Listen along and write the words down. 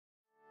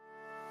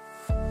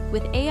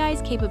With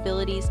AI's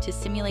capabilities to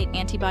simulate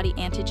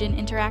antibody-antigen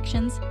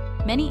interactions,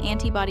 many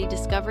antibody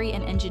discovery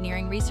and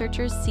engineering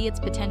researchers see its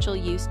potential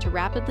use to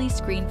rapidly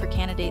screen for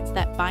candidates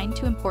that bind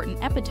to important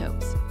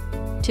epitopes.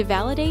 To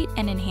validate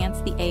and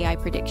enhance the AI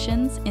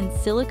predictions, in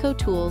silico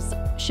tools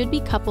should be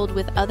coupled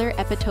with other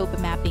epitope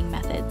mapping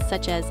methods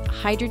such as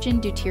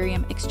hydrogen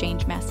deuterium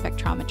exchange mass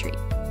spectrometry.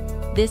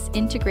 This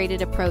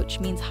integrated approach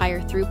means higher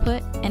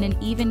throughput and an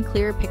even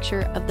clearer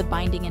picture of the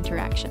binding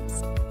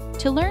interactions.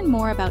 To learn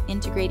more about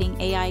integrating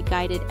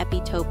AI-guided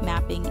epitope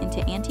mapping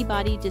into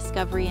antibody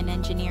discovery and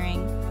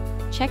engineering,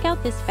 check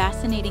out this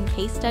fascinating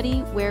case study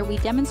where we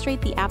demonstrate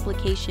the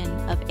application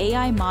of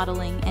AI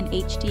modeling and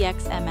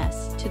HDX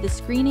MS to the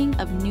screening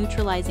of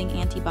neutralizing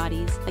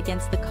antibodies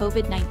against the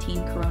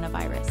COVID-19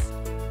 coronavirus.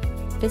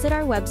 Visit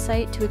our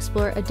website to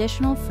explore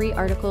additional free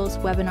articles,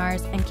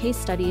 webinars, and case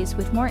studies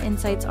with more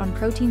insights on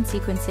protein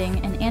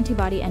sequencing and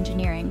antibody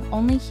engineering,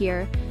 only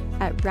here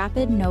at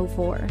Rapid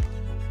Novore.